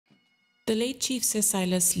The late Chief Sir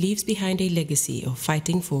Silas leaves behind a legacy of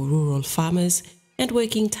fighting for rural farmers and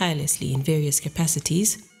working tirelessly in various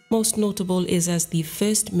capacities. Most notable is as the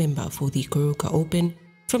first member for the Goroka Open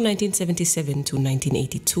from 1977 to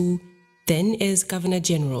 1982, then as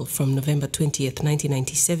Governor-General from November 20th,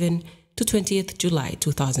 1997 to 20th July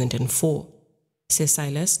 2004. Sir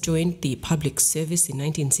Silas joined the public service in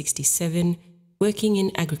 1967, working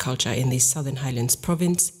in agriculture in the Southern Highlands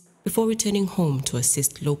province before returning home to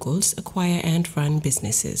assist locals acquire and run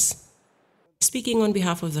businesses. Speaking on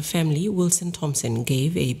behalf of the family, Wilson Thompson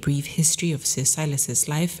gave a brief history of Sir Silas's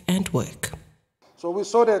life and work. So we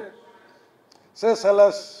saw that Sir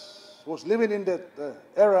Silas was living in that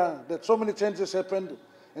era that so many changes happened,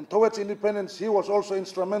 and towards independence he was also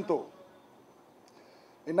instrumental.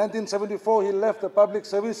 In 1974 he left the public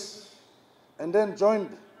service and then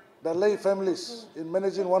joined the lay families in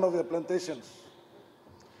managing one of their plantations.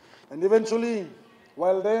 And eventually,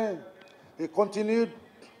 while there, he continued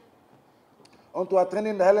on to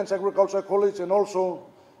attending the Highlands Agricultural College and also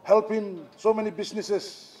helping so many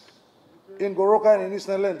businesses in Goroka and in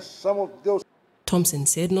Eastern Lands. Some of those. Thompson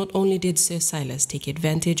said not only did Sir Silas take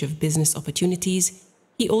advantage of business opportunities,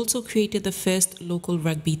 he also created the first local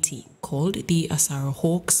rugby team called the Asaro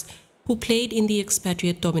Hawks, who played in the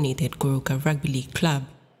expatriate-dominated Goroka Rugby League Club.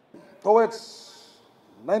 Towards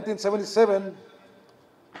 1977,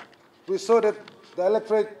 we saw that the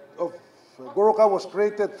electorate of Goroka was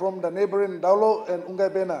created from the neighboring Daulo and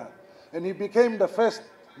Ungaibena, and he became the first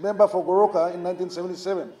member for Goroka in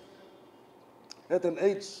 1977 at an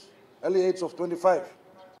early age of 25.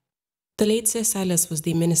 The late Sir Silas was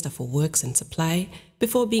the Minister for Works and Supply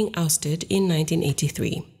before being ousted in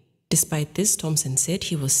 1983. Despite this, Thompson said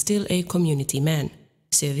he was still a community man,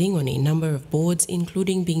 serving on a number of boards,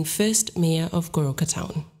 including being first mayor of Goroka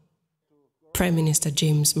Town. Prime Minister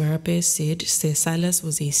James Marape said Sir Silas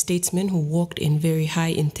was a statesman who walked in very high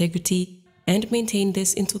integrity and maintained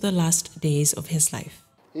this into the last days of his life.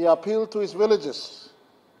 He appealed to his villages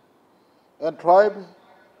and tribe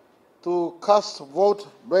to cast vote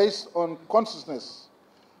based on consciousness,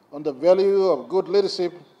 on the value of good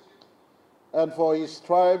leadership, and for his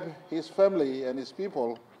tribe, his family, and his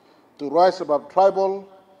people to rise above tribal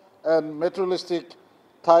and materialistic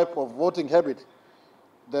type of voting habit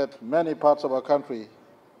that many parts of our country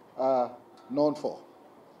are known for.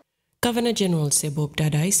 Governor-General Sir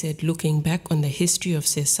Dadae said looking back on the history of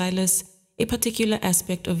Sir Silas, a particular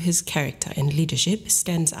aspect of his character and leadership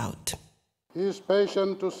stands out. He is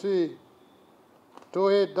patient to see to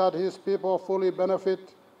it that his people fully benefit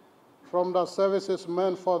from the services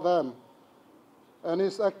meant for them, and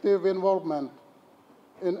his active involvement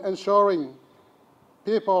in ensuring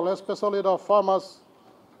people, especially the farmers,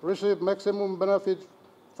 receive maximum benefit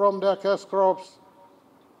from their cash crops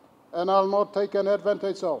and are not taken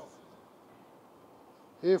advantage of.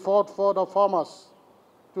 He fought for the farmers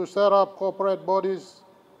to set up corporate bodies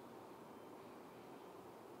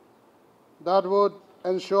that would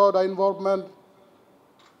ensure the involvement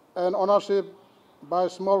and ownership by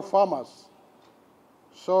small farmers,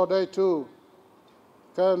 so they too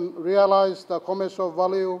can realize the commercial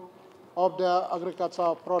value of their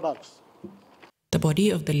agricultural products. The body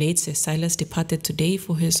of the late Sir Silas departed today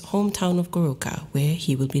for his hometown of Goroka, where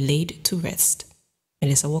he will be laid to rest.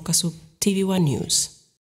 Melissa Wakasu, TVWAN News.